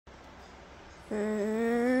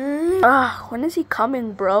When is he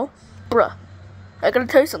coming, bro? Bruh, I gotta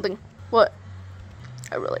tell you something. What?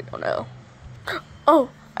 I really don't know. Oh,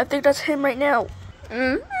 I think that's him right now.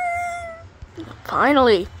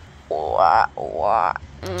 Finally. You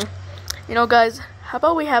know, guys, how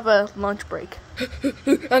about we have a lunch break?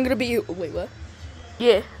 I'm gonna be... Wait, what?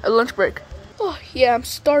 Yeah, a lunch break. Oh, yeah, I'm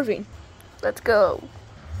starving. Let's go.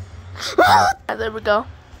 There we go.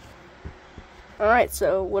 Alright,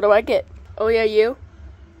 so what do I get? Oh yeah, you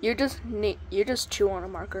just chew on a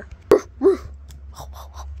marker. What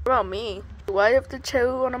about me? Do I have to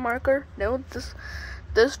chew on a marker? No,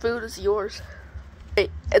 this food is yours. Wait,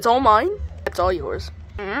 it's all mine? It's all yours.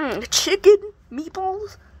 Chicken,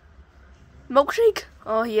 meatballs, milkshake.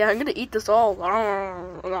 Oh yeah, I'm gonna eat this all.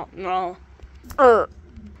 No.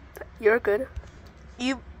 You're good.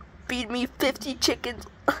 You feed me 50 chickens,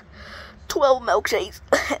 12 milkshakes.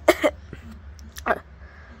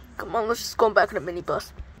 Come on, let's just go back in the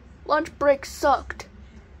minibus. Lunch break sucked.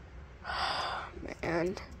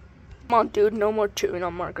 Man. Come on, dude, no more chewing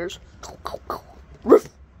on markers.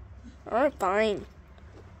 Alright, fine.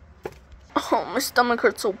 Oh, my stomach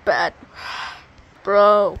hurts so bad.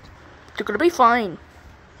 Bro, you're gonna be fine.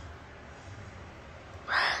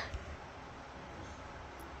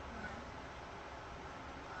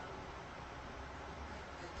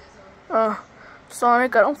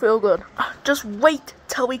 Sonic, I don't feel good. Just wait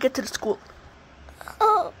till we get to the school.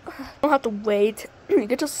 You don't have to wait. You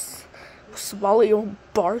can just swallow your own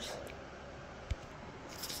bars.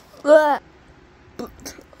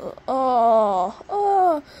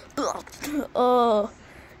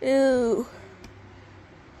 Ew.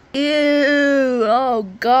 Ew. Oh,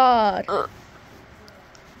 God.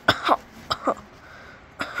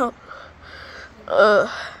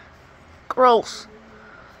 Gross.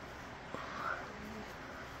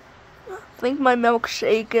 I think my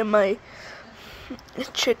milkshake and my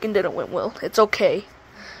chicken didn't went well. It's okay.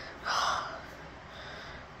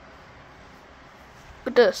 Look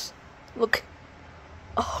at this. Look.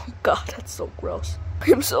 Oh God, that's so gross.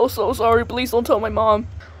 I'm so sorry. Please don't tell my mom.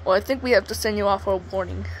 Well, I think we have to send you off for a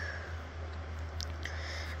warning.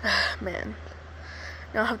 Man.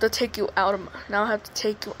 Now I have to take you out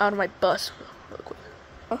of my bus real quick.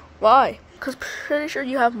 Why? Cause pretty sure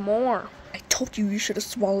you have more. I told you should have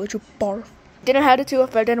swallowed your bar. Didn't have to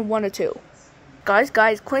if I didn't want to. Guys,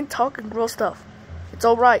 quit talking gross stuff. It's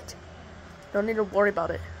alright. Don't need to worry about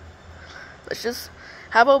it. Let's just...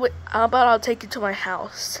 How about I'll take you to my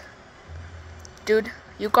house? Dude,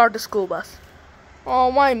 you guard the school bus. Oh,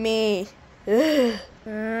 why me? Dang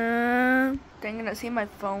it, I see my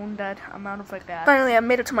phone that I'm out of gas. Finally, I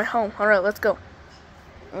made it to my home. Alright, let's go.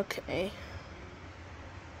 Okay.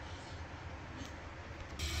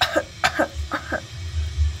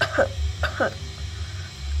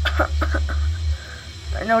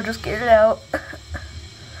 I know, just get it out.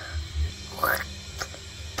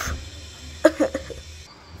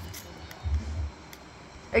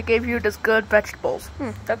 I gave you this good vegetables.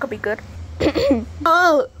 That could be good.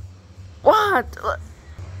 What?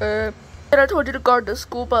 And I told you to guard the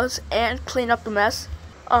school bus and clean up the mess.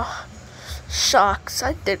 Oh, shucks.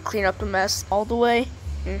 I did clean up the mess all the way.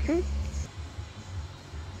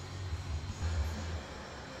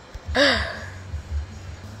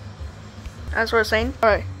 As we're saying,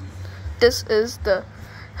 alright, this is the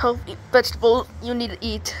healthy vegetable you need to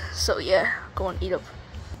eat. So yeah, go and eat up.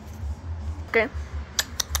 Okay.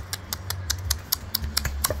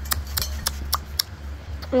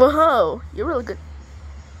 Whoa, you're really good.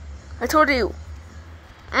 I told you.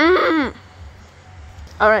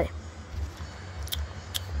 Alright.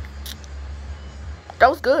 That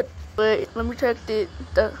was good. Wait, let me check the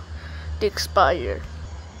expired.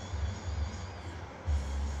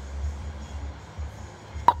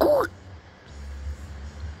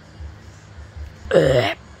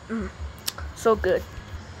 So good.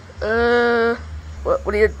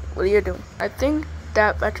 What are you doing? I think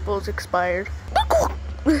that vegetable is expired.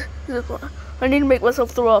 I need to make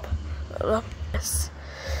myself throw up. Yes.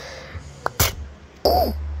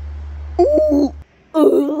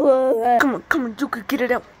 Come on, you could get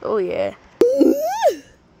it out. Oh yeah.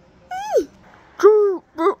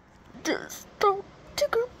 Just don't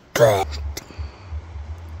take a bath.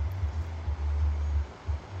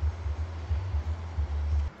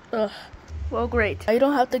 Well, great. I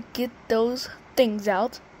don't have to get those things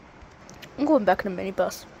out. I'm going back in the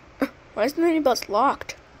minibus. Why is the minibus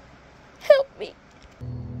locked? Help me.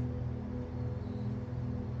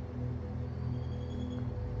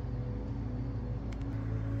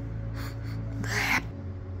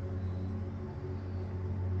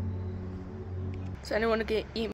 Does anyone get eat